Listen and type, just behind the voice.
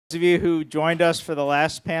Of you who joined us for the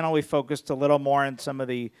last panel, we focused a little more on some of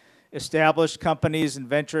the established companies and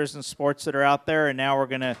ventures and sports that are out there, and now we're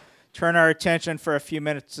going to turn our attention for a few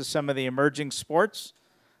minutes to some of the emerging sports.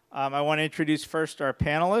 I want to introduce first our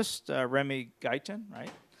panelist, Remy Guyton,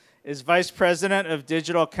 right? Is Vice President of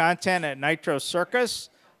Digital Content at Nitro Circus,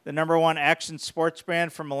 the #1 action sports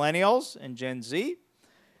brand for millennials and Gen Z.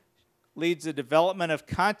 Leads the development of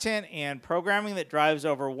content and programming that drives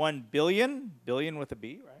over 1 billion with a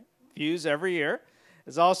B, right, views every year.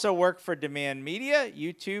 Has also worked for Demand Media,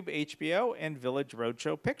 YouTube, HBO, and Village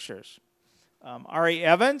Roadshow Pictures. Ari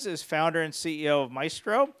Evans is founder and CEO of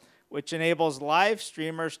Maestro, which enables live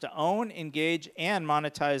streamers to own, engage, and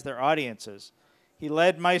monetize their audiences. He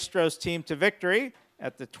led Maestro's team to victory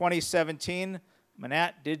at the 2017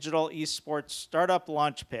 Manat Digital Esports Startup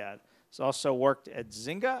Launchpad. He's also worked at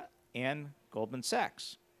Zynga and Goldman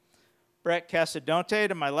Sachs. Brett Casadonte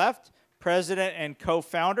to my left, president and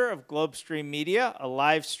co-founder of Globestream Media, a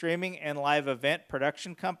live streaming and live event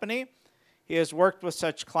production company. He has worked with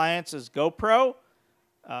such clients as GoPro,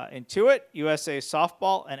 Intuit, USA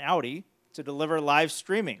Softball, and Audi to deliver live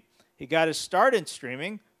streaming. He got his start in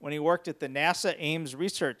streaming when he worked at the NASA Ames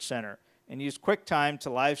Research Center and used QuickTime to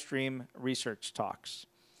live stream research talks.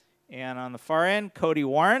 And on the far end, Cody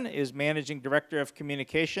Warren is Managing Director of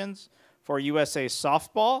Communications for USA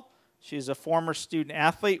Softball. She's a former student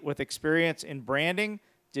athlete with experience in branding,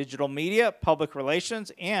 digital media, public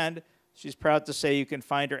relations, and she's proud to say you can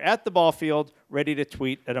find her at the ball field ready to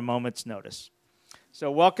tweet at a moment's notice. So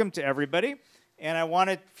welcome to everybody. And I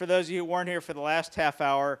wanted, for those of you who weren't here for the last half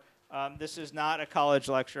hour, this is not a college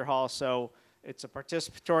lecture hall, so it's a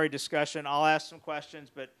participatory discussion. I'll ask some questions,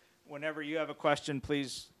 but whenever you have a question,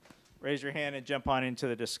 please raise your hand and jump on into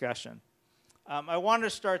the discussion. I wanted to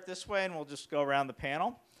start this way, and we'll just go around the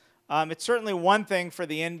panel. It's certainly one thing for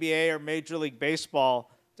the NBA or Major League Baseball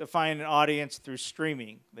to find an audience through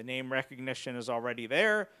streaming. The name recognition is already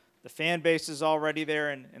there. The fan base is already there.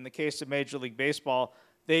 And in the case of Major League Baseball,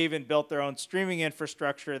 they even built their own streaming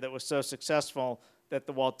infrastructure that was so successful that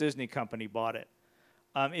the Walt Disney Company bought it.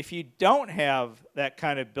 If you don't have that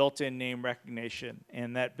kind of built-in name recognition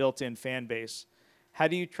and that built-in fan base, how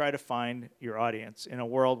do you try to find your audience in a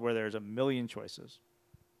world where there's a million choices?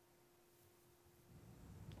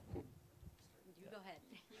 You go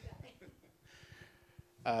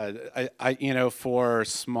ahead. You know, for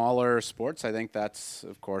smaller sports, I think that's,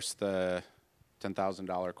 of course, the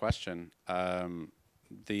 $10,000 question.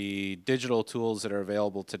 The digital tools that are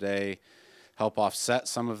available today help offset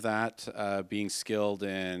some of that. Being skilled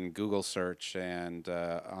in Google search and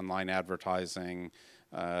online advertising,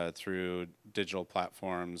 through digital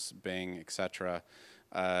platforms, Bing, etc.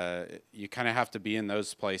 You kind of have to be in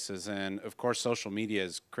those places, and of course social media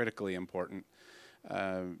is critically important.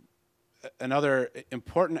 Another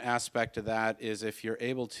important aspect of that is if you're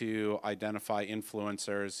able to identify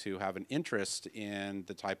influencers who have an interest in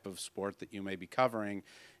the type of sport that you may be covering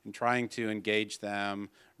and trying to engage them,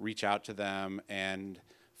 reach out to them, and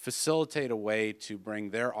facilitate a way to bring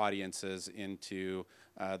their audiences into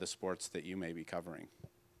the sports that you may be covering.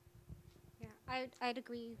 Yeah, I'd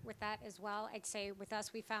agree with that as well. I'd say with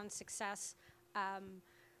us, we found success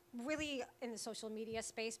really in the social media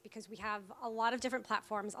space because we have a lot of different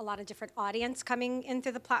platforms, a lot of different audience coming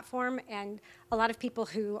into the platform, and a lot of people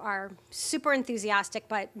who are super enthusiastic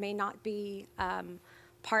but may not be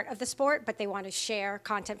part of the sport, but they want to share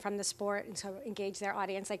content from the sport and so engage their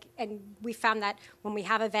audience. And we found that when we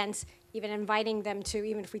have events, even inviting them to,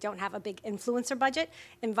 even if we don't have a big influencer budget,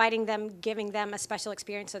 inviting them, giving them a special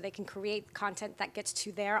experience so they can create content that gets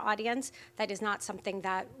to their audience. That is not something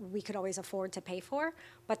that we could always afford to pay for.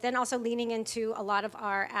 But then also leaning into a lot of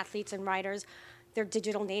our athletes and riders, they're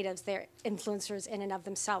digital natives, they're influencers in and of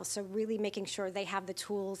themselves. So really making sure they have the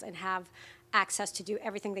tools and have access to do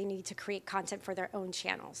everything they need to create content for their own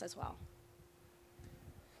channels as well.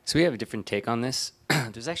 So we have a different take on this.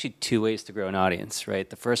 There's actually two ways to grow an audience, right?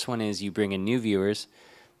 The first one is you bring in new viewers.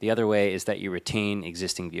 The other way is that you retain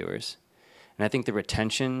existing viewers. And I think the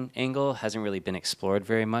retention angle hasn't really been explored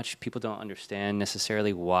very much. People don't understand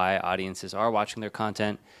necessarily why audiences are watching their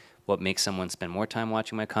content, what makes someone spend more time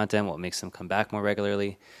watching my content, what makes them come back more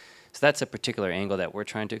regularly. So that's a particular angle that we're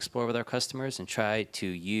trying to explore with our customers and try to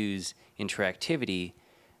use interactivity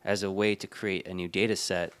as a way to create a new data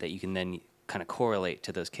set that you can then kind of correlate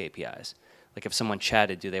to those KPIs. Like if someone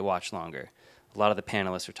chatted, do they watch longer? A lot of the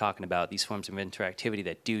panelists are talking about these forms of interactivity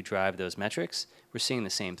that do drive those metrics. We're seeing the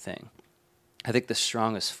same thing. I think the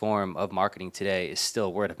strongest form of marketing today is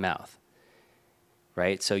still word of mouth,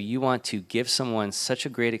 right? So you want to give someone such a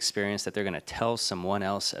great experience that they're going to tell someone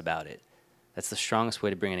else about it. That's the strongest way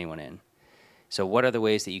to bring anyone in. So what are the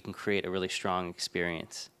ways that you can create a really strong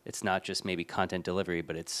experience? It's not just maybe content delivery,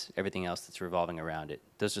 but it's everything else that's revolving around it.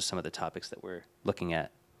 Those are some of the topics that we're looking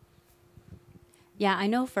at. Yeah, I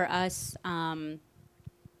know for us,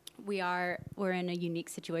 we're in a unique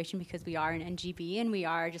situation because we are an NGB and we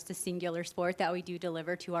are just a singular sport that we do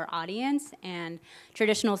deliver to our audience. And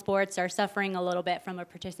traditional sports are suffering a little bit from a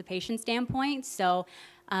participation standpoint. So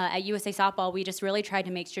at USA Softball, we just really tried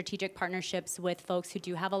to make strategic partnerships with folks who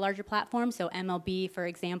do have a larger platform. So MLB, for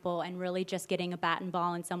example, and really just getting a bat and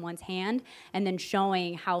ball in someone's hand and then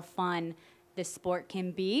showing how fun this sport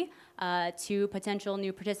can be to potential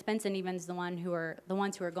new participants and even the ones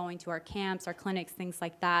who are going to our camps, our clinics, things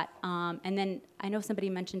like that. And then I know somebody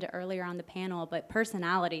mentioned it earlier on the panel, but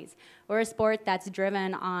personalities. We're a sport that's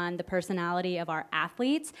driven on the personality of our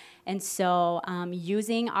athletes. And so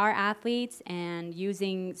using our athletes and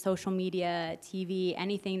using social media, TV,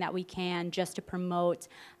 anything that we can just to promote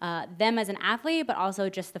them as an athlete, but also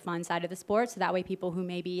just the fun side of the sport. So that way people who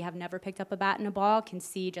maybe have never picked up a bat and a ball can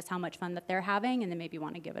see just how much fun that they're having and then maybe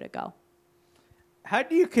want to give it a go. How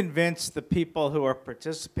do you convince the people who are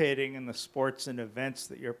participating in the sports and events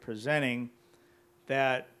that you're presenting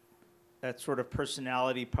that that sort of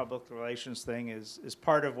personality public relations thing is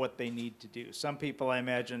part of what they need to do? Some people, I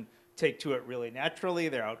imagine, take to it really naturally.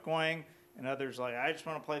 They're outgoing. And others like, I just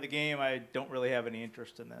want to play the game. I don't really have any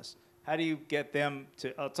interest in this. How do you get them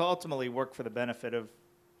to ultimately work for the benefit of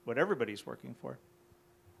what everybody's working for?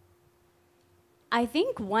 I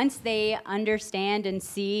think once they understand and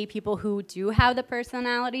see people who do have the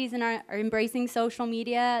personalities and are embracing social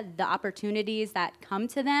media, the opportunities that come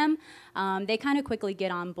to them, they kind of quickly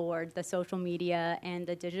get on board the social media and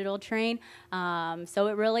the digital train. So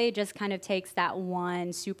it really just kind of takes that one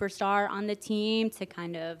superstar on the team to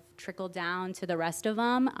kind of trickle down to the rest of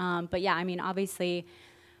them. But yeah, I mean, obviously,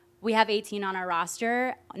 we have 18 on our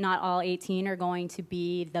roster. Not all 18 are going to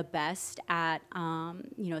be the best at,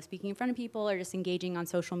 speaking in front of people or just engaging on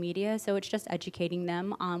social media. So it's just educating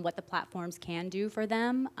them on what the platforms can do for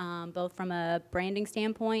them, both from a branding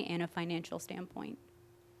standpoint and a financial standpoint.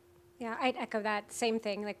 Yeah, I'd echo that same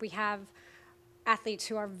thing. Like we have athletes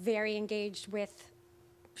who are very engaged with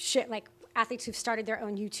athletes who've started their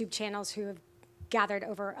own YouTube channels who have gathered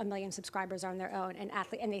over 1 million subscribers on their own,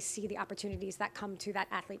 and they see the opportunities that come to that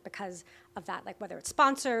athlete because of that, like whether it's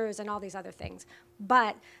sponsors and all these other things.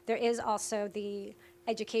 But there is also the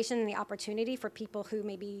education and the opportunity for people who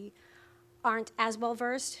maybe aren't as well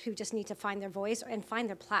versed, who just need to find their voice and find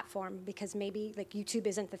their platform, because maybe like YouTube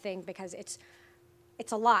isn't the thing because it's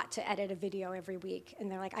a lot to edit a video every week, and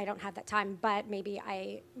they're like, I don't have that time, but maybe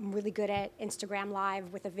I'm really good at Instagram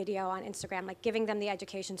Live with a video on Instagram. Like giving them the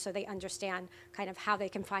education so they understand kind of how they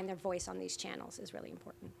can find their voice on these channels is really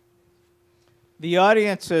important. The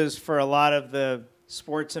audiences for a lot of the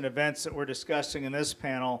sports and events that we're discussing in this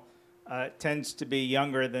panel tends to be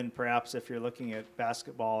younger than perhaps if you're looking at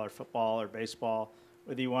basketball or football or baseball,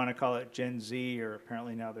 whether you want to call it Gen Z or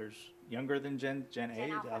apparently now there's younger than Gen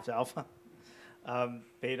A, Alpha.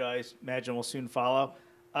 Beta, I imagine, will soon follow.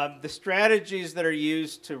 The strategies that are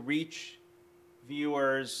used to reach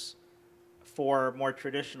viewers for more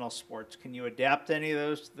traditional sports, can you adapt any of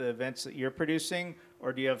those to the events that you're producing,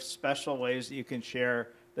 or do you have special ways that you can share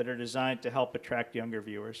that are designed to help attract younger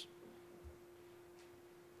viewers?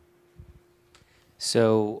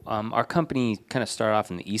 So our company kind of started off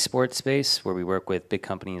in the esports space, where we work with big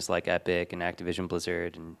companies like Epic and Activision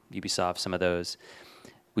Blizzard and Ubisoft, some of those.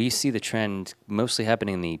 We see the trend mostly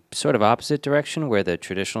happening in the sort of opposite direction, where the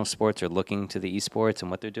traditional sports are looking to the esports and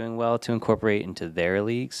what they're doing well to incorporate into their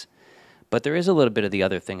leagues. But there is a little bit of the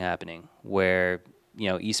other thing happening, where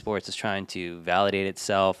esports is trying to validate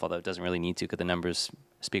itself, although it doesn't really need to because the numbers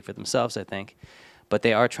speak for themselves, I think. But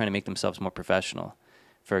they are trying to make themselves more professional.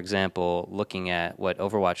 For example, looking at what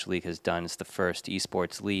Overwatch League has done, it's the first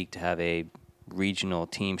esports league to have a regional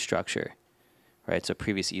team structure. Right, so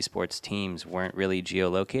previous esports teams weren't really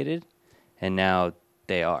geolocated, and now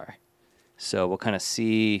they are. So we'll kind of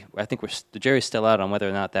see. I think the jury's still out on whether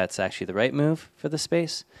or not that's actually the right move for the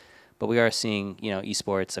space. But we are seeing,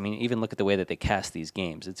 esports. I mean, even look at the way that they cast these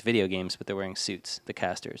games. It's video games, but they're wearing suits. The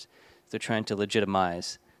casters. They're trying to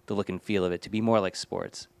legitimize the look and feel of it to be more like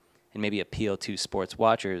sports, and maybe appeal to sports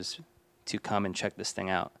watchers to come and check this thing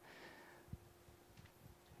out.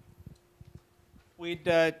 We'd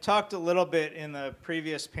talked a little bit in the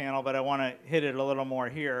previous panel, but I want to hit it a little more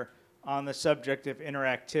here on the subject of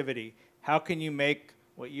interactivity. How can you make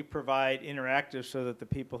what you provide interactive so that the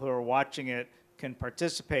people who are watching it can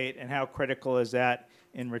participate, and how critical is that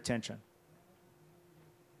in retention?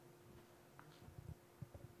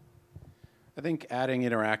 I think adding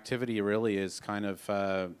interactivity really is kind of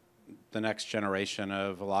the next generation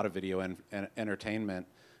of a lot of video and entertainment.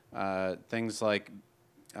 Things like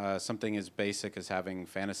something as basic as having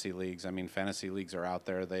fantasy leagues. I mean, fantasy leagues are out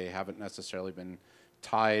there. They haven't necessarily been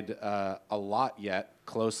tied a lot yet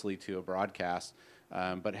closely to a broadcast,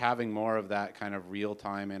 but having more of that kind of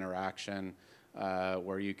real-time interaction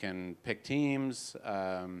where you can pick teams.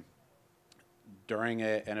 During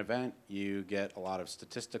an event, you get a lot of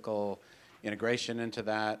statistical integration into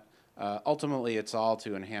that. Ultimately, it's all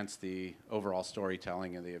to enhance the overall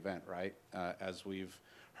storytelling of the event, right? As we've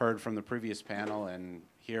heard from the previous panel and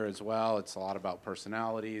here as well, it's a lot about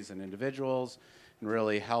personalities and individuals and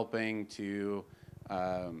really helping to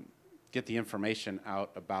get the information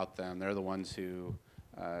out about them. They're the ones who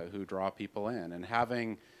draw people in. And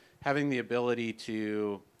having the ability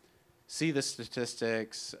to see the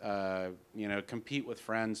statistics, compete with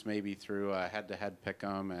friends maybe through a head-to-head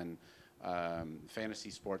pick'em and fantasy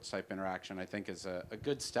sports type interaction, I think is a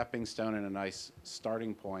good stepping stone and a nice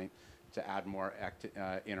starting point to add more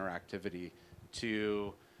interactivity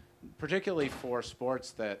to, particularly for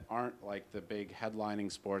sports that aren't like the big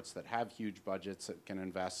headlining sports that have huge budgets that can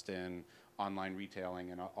invest in online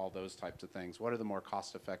retailing and all those types of things. What are the more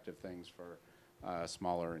cost-effective things for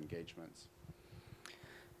smaller engagements?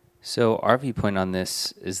 So our viewpoint on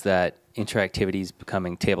this is that interactivity is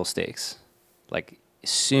becoming table stakes. Like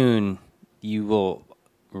soon you will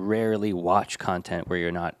rarely watch content where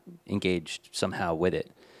you're not engaged somehow with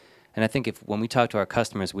it. And I think when we talk to our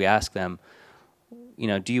customers, we ask them,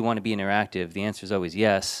 do you want to be interactive? The answer is always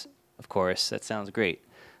yes, of course, that sounds great.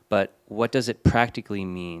 But what does it practically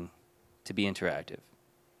mean to be interactive?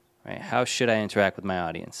 Right? How should I interact with my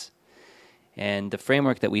audience? And the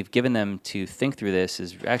framework that we've given them to think through this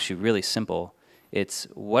is actually really simple. It's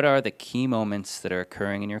what are the key moments that are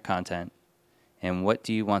occurring in your content, and what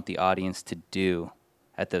do you want the audience to do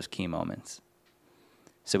at those key moments?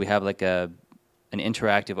 So we have like an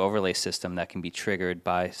interactive overlay system that can be triggered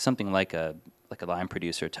by something like a line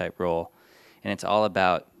producer type role, and it's all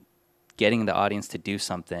about getting the audience to do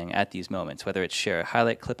something at these moments, whether it's share a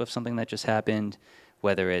highlight clip of something that just happened,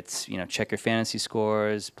 whether it's check your fantasy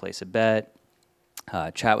scores, place a bet,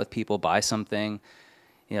 chat with people, buy something.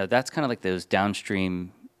 That's kind of like those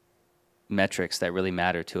downstream metrics that really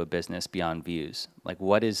matter to a business beyond views. Like,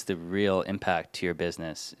 what is the real impact to your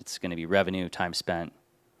business? It's going to be revenue, time spent,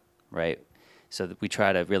 right? So that we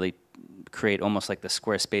try to really create almost like the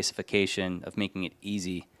Squarespacification of making it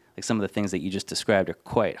easy. Like some of the things that you just described are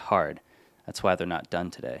quite hard. That's why they're not done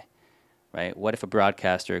today, right? What if a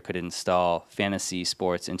broadcaster could install fantasy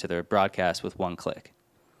sports into their broadcast with one click?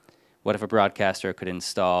 What if a broadcaster could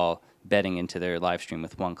install betting into their live stream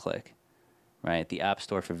with one click, right? The App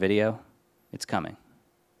Store for video, it's coming.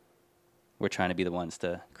 We're trying to be the ones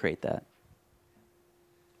to create that.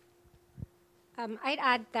 I'd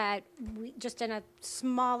add that just in a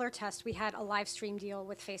smaller test, we had a live stream deal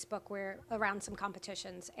with Facebook around some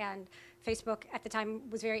competitions. And Facebook at the time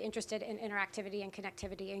was very interested in interactivity and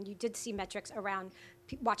connectivity. And you did see metrics around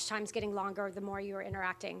watch times getting longer the more you were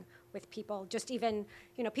interacting with people. Just even,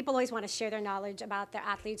 people always want to share their knowledge about their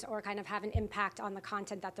athletes or kind of have an impact on the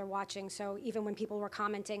content that they're watching. So even when people were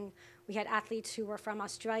commenting, we had athletes who were from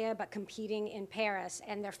Australia but competing in Paris,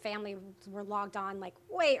 and their family were logged on like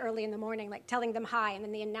way early in the morning, like telling them hi, and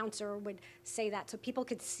then the announcer would say that. So people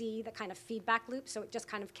could see the kind of feedback loop. So it just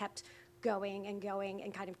kind of kept going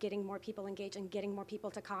and kind of getting more people engaged and getting more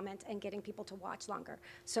people to comment and getting people to watch longer.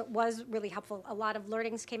 So it was really helpful. A lot of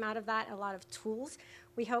learnings came out of that, a lot of tools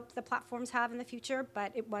we hope the platforms have in the future,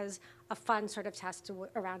 but it was a fun sort of test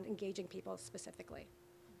around engaging people specifically.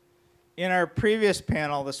 In our previous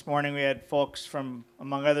panel this morning, we had folks from,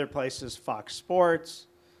 among other places, Fox Sports,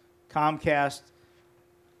 Comcast,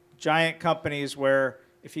 giant companies where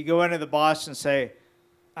if you go into the boss and say,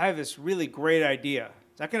 I have this really great idea,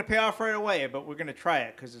 it's not going to pay off right away, but we're going to try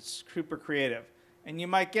it because it's super creative. And you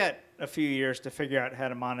might get a few years to figure out how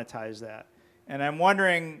to monetize that. And I'm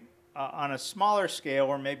wondering, on a smaller scale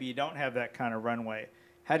where maybe you don't have that kind of runway,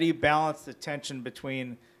 how do you balance the tension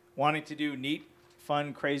between wanting to do neat,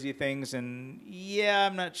 fun, crazy things and,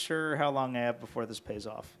 I'm not sure how long I have before this pays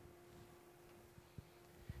off?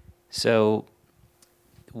 So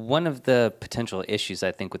one of the potential issues,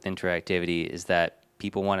 I think, with interactivity is that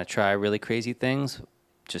people want to try really crazy things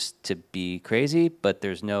just to be crazy, but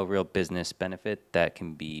there's no real business benefit that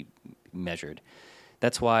can be measured.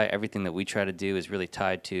 That's why everything that we try to do is really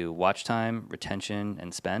tied to watch time, retention,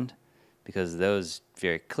 and spend, because those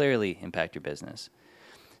very clearly impact your business.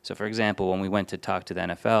 So for example, when we went to talk to the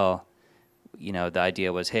NFL, the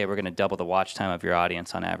idea was, hey, we're going to double the watch time of your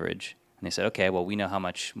audience on average. And they said, okay, well, we know how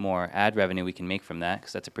much more ad revenue we can make from that,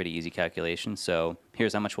 because that's a pretty easy calculation. So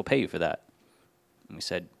here's how much we'll pay you for that. And we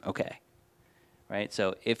said, okay. Right?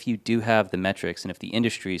 So if you do have the metrics, and if the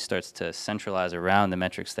industry starts to centralize around the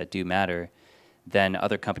metrics that do matter, then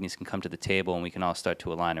other companies can come to the table and we can all start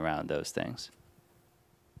to align around those things.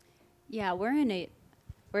 Yeah, we're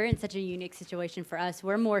in such a unique situation for us.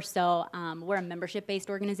 We're more so, we're a membership-based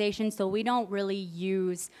organization, so we don't really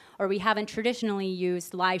use, or we haven't traditionally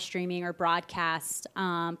used live streaming or broadcast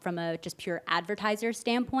from a just pure advertiser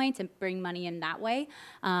standpoint and bring money in that way.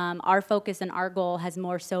 Our focus and our goal has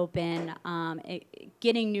more so been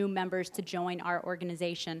getting new members to join our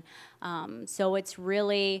organization. So it's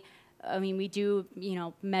really, I mean, we do,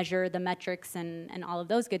 measure the metrics and all of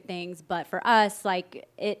those good things, but for us, like,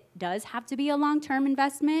 it does have to be a long-term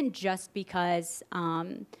investment just because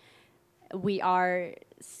we are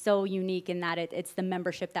so unique in that it's the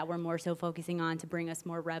membership that we're more so focusing on to bring us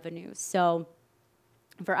more revenue. So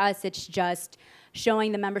for us, it's just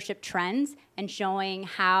showing the membership trends and showing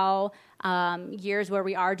how years where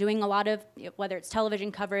we are doing a lot of, whether it's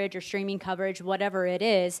television coverage or streaming coverage, whatever it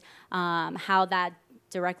is, how that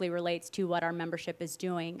directly relates to what our membership is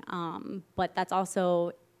doing. But that's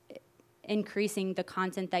also increasing the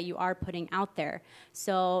content that you are putting out there.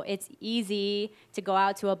 So it's easy to go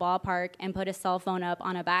out to a ballpark and put a cell phone up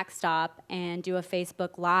on a backstop and do a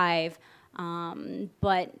Facebook Live,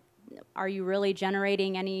 but are you really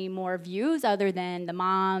generating any more views other than the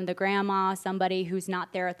mom, the grandma, somebody who's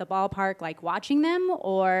not there at the ballpark, like watching them?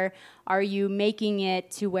 Or are you making it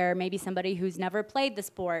to where maybe somebody who's never played the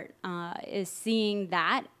sport is seeing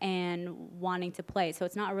that and wanting to play? So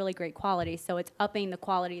it's not really great quality. So it's upping the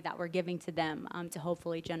quality that we're giving to them to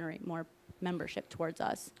hopefully generate more membership towards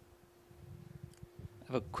us.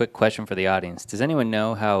 I have a quick question for the audience. Does anyone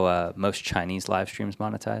know how most Chinese live streams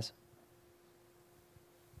monetize?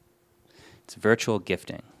 It's virtual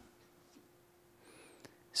gifting.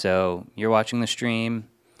 So you're watching the stream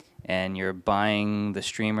and you're buying the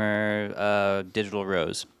streamer a digital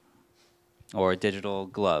rose or a digital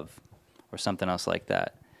glove or something else like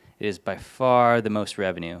that. It is by far the most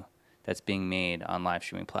revenue that's being made on live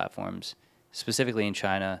streaming platforms, specifically in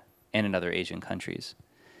China and in other Asian countries.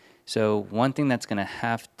 So one thing that's going to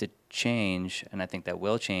have to change, and I think that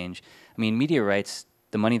will change, I mean, media rights,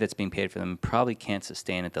 the money that's being paid for them probably can't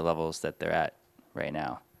sustain at the levels that they're at right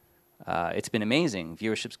now. It's been amazing.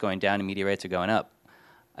 Viewership's going down and media rights are going up.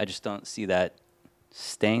 I just don't see that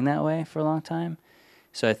staying that way for a long time.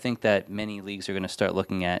 So I think that many leagues are going to start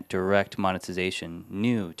looking at direct monetization,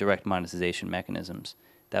 new direct monetization mechanisms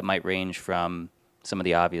that might range from some of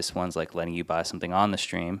the obvious ones like letting you buy something on the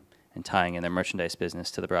stream and tying in their merchandise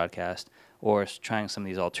business to the broadcast, or trying some of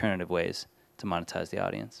these alternative ways to monetize the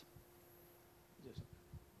audience.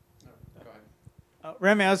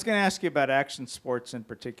 Remy, I was going to ask you about action sports in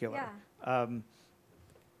particular. Yeah.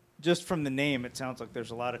 Just from the name, it sounds like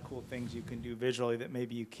there's a lot of cool things you can do visually that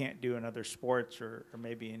maybe you can't do in other sports or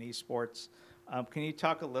maybe in esports. Can you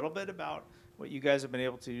talk a little bit about what you guys have been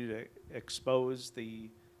able to do to expose the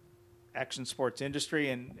action sports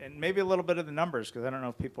industry and maybe a little bit of the numbers, because I don't know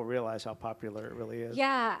if people realize how popular it really is.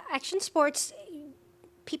 Yeah, action sports,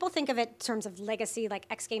 people think of it in terms of legacy, like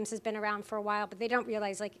X Games has been around for a while, but they don't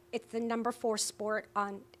realize like it's the #4 sport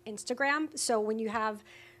on Instagram. So when you have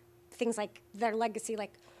things like their legacy,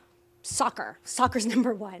 like soccer's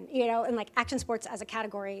 #1, and like action sports as a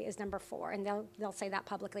category is #4, and they'll say that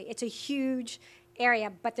publicly. It's a huge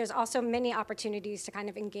area, but there's also many opportunities to kind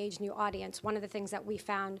of engage new audience. One of the things that we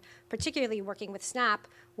found, particularly working with Snap,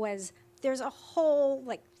 was there's a whole,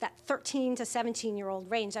 like, that 13 to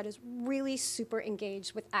 17-year-old range that is really super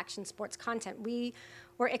engaged with action sports content. We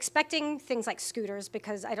were expecting things like scooters,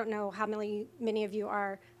 because I don't know how many of you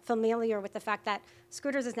are familiar with the fact that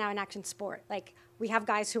scooters is now an action sport. Like, we have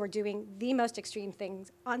guys who are doing the most extreme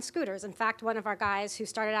things on scooters. In fact, one of our guys who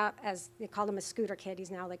started out as, they called him a scooter kid,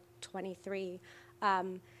 he's now like 23,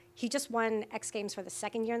 he just won X Games for the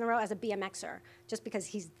 2nd year in a row as a BMXer, just because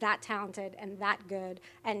he's that talented and that good.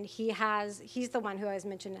 And he's the one who, as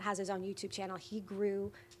mentioned, has his own YouTube channel. He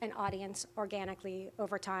grew an audience organically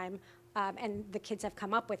over time, and the kids have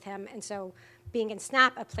come up with him. And so being in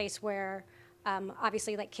Snap, a place where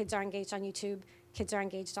obviously like kids are engaged on YouTube, kids are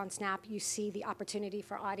engaged on Snap, you see the opportunity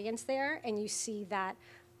for audience there, and you see that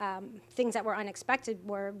things that were unexpected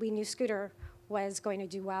were, we knew scooter was going to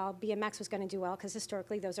do well, BMX was going to do well, because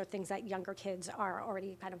historically those are things that younger kids are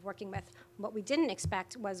already kind of working with. What we didn't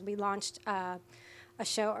expect was we launched a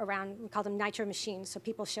show around, we called them Nitro Machines, so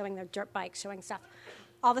people showing their dirt bikes, showing stuff.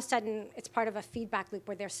 all of a sudden, it's part of a feedback loop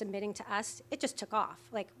where they're submitting to us. It just took off.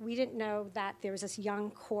 Like, we didn't know that there was this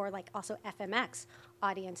young core, like also FMX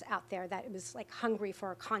audience out there that was like hungry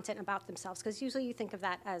for content about themselves. Because usually you think of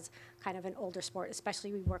that as kind of an older sport,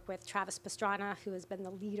 especially we work with Travis Pastrana, who has been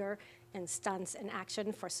the leader in stunts and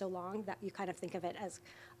action for so long that you kind of think of it as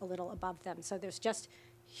a little above them. So there's just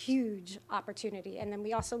huge opportunity. And then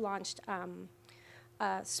we also launched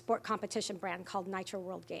a sport competition brand called Nitro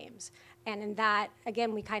World Games. And in that,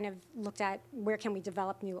 again, we kind of looked at where can we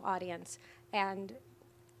develop new audience. And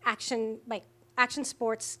action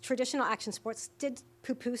sports, traditional action sports did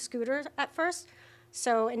poo-poo scooters at first.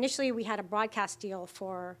 So initially we had a broadcast deal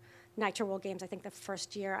for Nitro World Games. I think the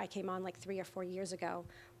first year I came on like 3 or 4 years ago.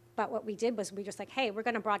 But what we did was we just like, hey, we're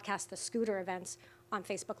gonna broadcast the scooter events on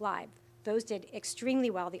Facebook Live. Those did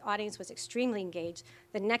extremely well. The audience was extremely engaged.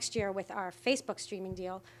 The next year with our Facebook streaming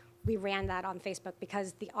deal, we ran that on Facebook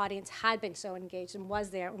because the audience had been so engaged and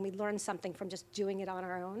was there, and we learned something from just doing it on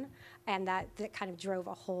our own, and that kind of drove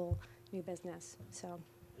a whole new business. So.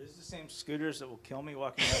 Are these the same scooters that will kill me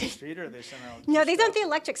walking down the street, or are they somehow? No, these aren't the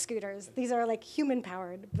electric scooters. These are like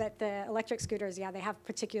human-powered, but the electric scooters, yeah, they have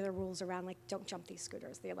particular rules around, like, don't jump these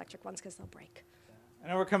scooters, the electric ones, because they'll break. I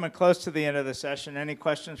know we're coming close to the end of the session. Any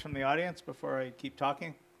questions from the audience before I keep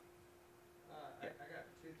talking? I got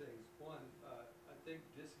two things. One, I think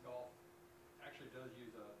disc golf actually does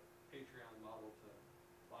use a Patreon model to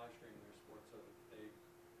live stream their sport. So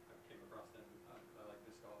I came across them. I like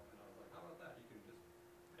disc golf, and I was like, how about that? You can just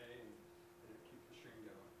pay and it keeps the stream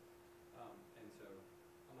going. And so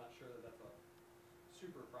I'm not sure that that's a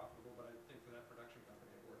super profitable, but I think for that production company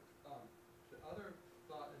it works. The other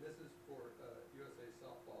thought, and this is for USA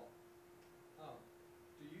Softball,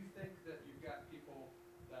 do you think that you've got people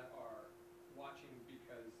that are watching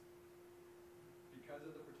because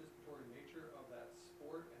of the participatory nature of that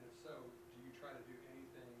sport? And if so, do you try to do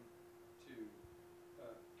anything to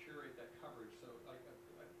curate that coverage? So like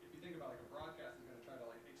if you think about like a broadcast is going to try to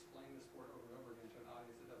like explain the sport over and over again to an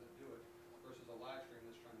audience that doesn't do it versus a live stream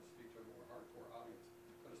that's trying to speak to a more hardcore audience,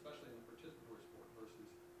 but especially in the participatory sport versus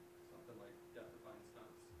something like death-defying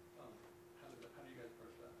stunts. How do you guys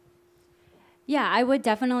approach that? Yeah, I would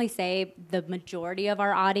definitely say the majority of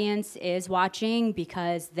our audience is watching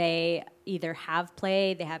because they either have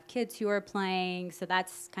played, they have kids who are playing, so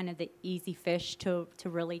that's kind of the easy fish to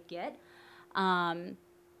really get.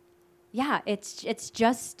 Yeah, it's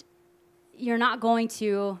just, you're not going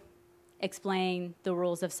to explain the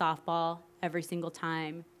rules of softball every single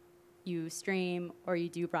time you stream or you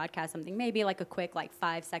do broadcast something. Maybe like a quick, like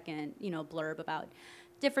 5-second, blurb about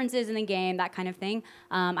differences in the game, that kind of thing.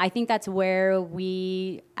 I think that's where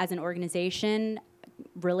we, as an organization,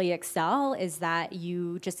 really excel, is that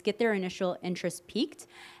you just get their initial interest peaked,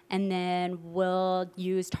 and then we'll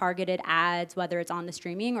use targeted ads, whether it's on the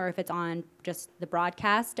streaming or if it's on just the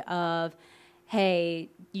broadcast of,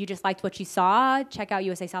 hey, you just liked what you saw, check out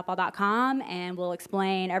usasoftball.com, and we'll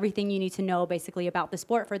explain everything you need to know basically about the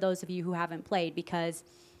sport for those of you who haven't played. Because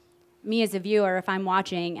me as a viewer, if I'm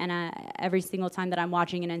watching, and every single time that I'm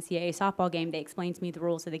watching an NCAA softball game, they explain to me the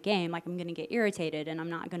rules of the game, like I'm going to get irritated and I'm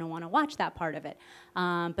not going to want to watch that part of it.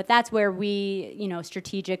 But that's where we,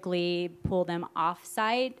 strategically pull them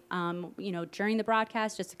off-site, during the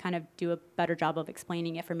broadcast, just to kind of do a better job of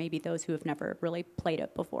explaining it for maybe those who have never really played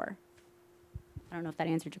it before. I don't know if that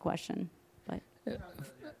answered your question, but okay.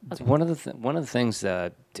 One of the things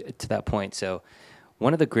to that point. So,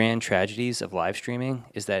 one of the grand tragedies of live streaming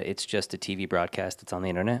is that it's just a TV broadcast that's on the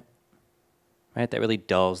internet, right? That really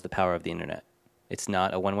dulls the power of the internet. It's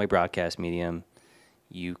not a one-way broadcast medium.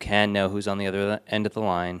 You can know who's on the other end of the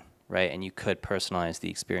line, right? And you could personalize the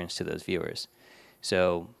experience to those viewers.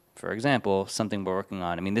 So, for example, something we're working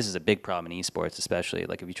on, I mean, this is a big problem in esports, especially.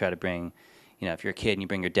 Like if you try to bring, if you're a kid and you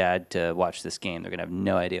bring your dad to watch this game, they're going to have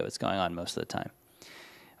no idea what's going on most of the time.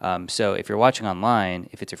 So if you're watching online,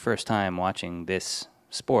 if it's your first time watching this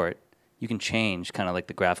sport, you can change kind of like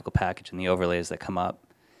the graphical package and the overlays that come up.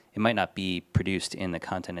 It might not be produced in the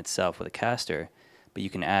content itself with a caster, but you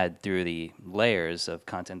can add through the layers of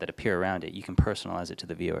content that appear around it, you can personalize it to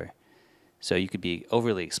the viewer. So you could be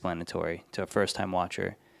overly explanatory to a first-time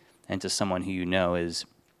watcher and to someone who is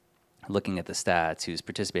looking at the stats, who's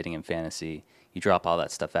participating in fantasy. You drop all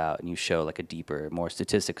that stuff out and you show like a deeper, more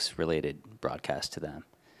statistics-related broadcast to them.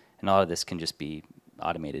 And all of this can just be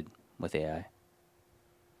automated with AI.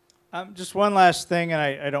 Just one last thing, and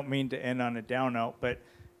I don't mean to end on a down note, but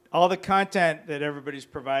all the content that everybody's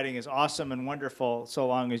providing is awesome and wonderful so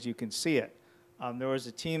long as you can see it. There was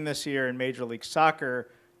a team this year in Major League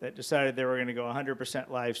Soccer that decided they were going to go 100%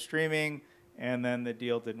 live streaming, and then the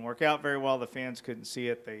deal didn't work out very well. The fans couldn't see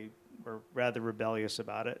it. They were rather rebellious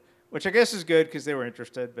about it, which I guess is good because they were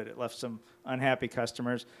interested, but it left some unhappy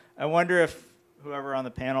customers. I wonder if whoever on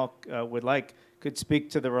the panel could speak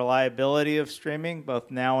to the reliability of streaming, both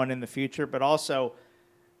now and in the future, but also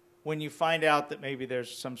when you find out that maybe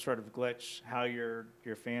there's some sort of glitch, how your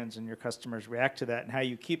fans and your customers react to that and how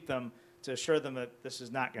you keep them to assure them that this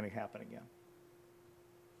is not going to happen again.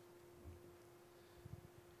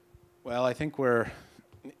 Well, I think we're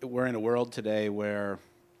in a world today where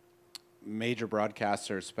major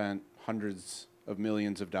broadcasters spent hundreds of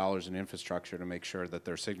millions of dollars in infrastructure to make sure that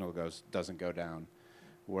their signal doesn't go down.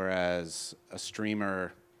 Whereas a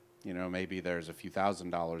streamer, you know, maybe there's a few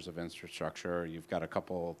 $1,000s of infrastructure, or you've got a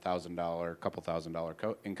couple thousand dollar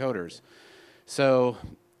encoders. So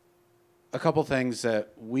a couple things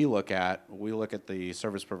that we look at the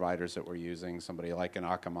service providers that we're using, somebody like an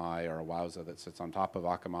Akamai or a Wowza that sits on top of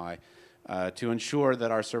Akamai, to ensure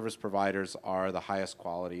that our service providers are the highest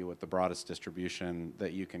quality with the broadest distribution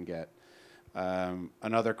that you can get.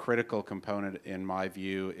 Another critical component, in my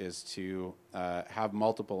view, is to have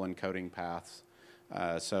multiple encoding paths.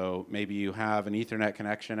 So maybe you have an Ethernet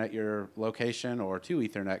connection at your location or two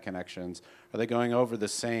Ethernet connections. Are they going over the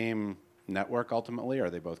same network ultimately? Are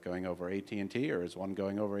they both going over AT&T, or is one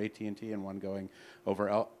going over AT&T and one going over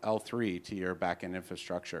L3 to your backend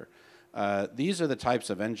infrastructure? These are the types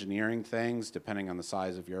of engineering things, depending on the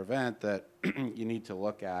size of your event, that you need to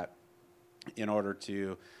look at in order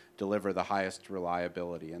to deliver the highest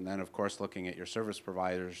reliability. And then, of course, looking at your service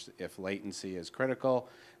providers, if latency is critical,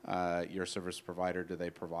 your service provider, do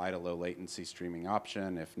they provide a low latency streaming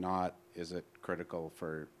option? If not, is it critical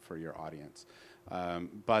for your audience?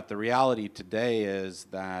 But the reality today is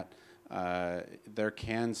that there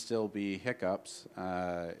can still be hiccups.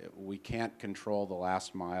 We can't control the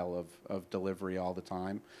last mile of delivery all the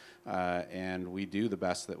time, and we do the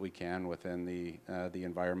best that we can within the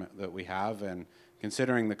environment that we have. And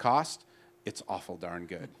considering the cost, it's awful darn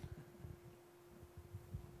good.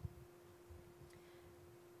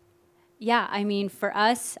 Yeah, I mean, for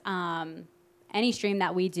us, any stream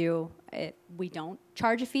that we do, we don't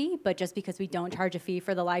charge a fee, but just because we don't charge a fee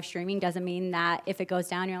for the live streaming doesn't mean that if it goes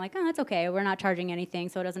down, you're like, oh, that's okay, we're not charging anything,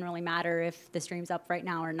 so it doesn't really matter if the stream's up right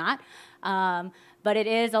now or not. But it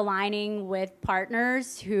is aligning with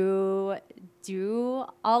partners who do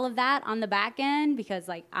all of that on the back end, because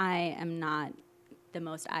like I am not the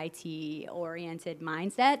most IT-oriented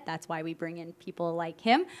mindset. That's why we bring in people like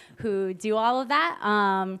him who do all of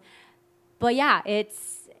that. But yeah,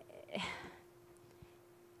 it's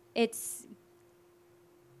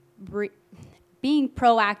being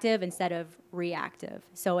proactive instead of reactive.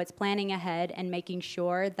 So it's planning ahead and making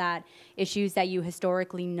sure that issues that you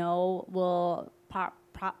historically know will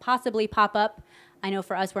possibly pop up. I know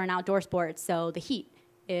for us, we're in outdoor sports, so the heat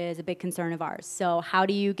is a big concern of ours. So how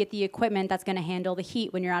do you get the equipment that's going to handle the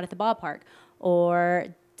heat when you're out at the ballpark, or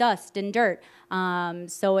dust and dirt?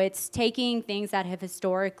 So it's taking things that have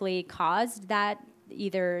historically caused that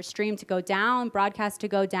either stream to go down, broadcast to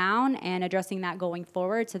go down, and addressing that going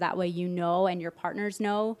forward, so that way you know and your partners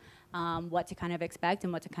know what to kind of expect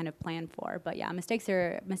and what to kind of plan for. But yeah, mistakes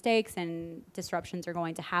and disruptions are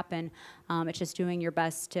going to happen. It's just doing your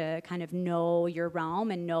best to kind of know your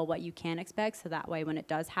realm and know what you can expect, so that way when it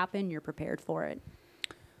does happen, you're prepared for it.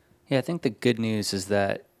 Yeah, I think the good news is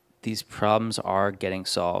that these problems are getting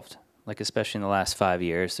solved. Like, especially in the last 5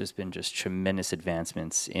 years, there's been just tremendous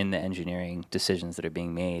advancements in the engineering decisions that are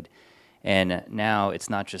being made. And now it's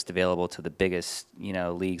not just available to the biggest, you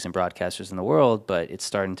know, leagues and broadcasters in the world, but it's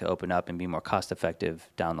starting to open up and be more cost effective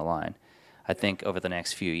down the line. I think over the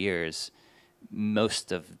next few years,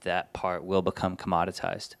 most of that part will become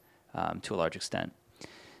commoditized to a large extent.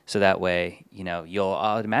 So that way, you know, you'll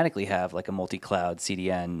automatically have like a multi-cloud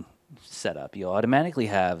CDN setup. You'll automatically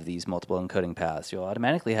have these multiple encoding paths. You'll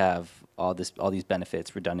automatically have all these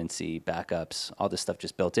benefits, redundancy, backups, all this stuff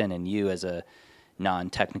just built in, and you as a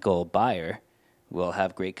non-technical buyer will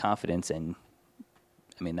have great confidence. And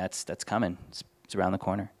I mean, that's coming. It's around the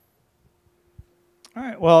corner. All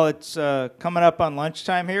right. Well, it's coming up on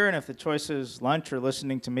lunchtime here, and if the choice is lunch or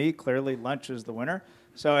listening to me, clearly lunch is the winner.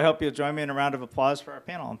 So I hope you'll join me in a round of applause for our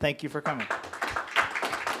panel, and thank you for coming.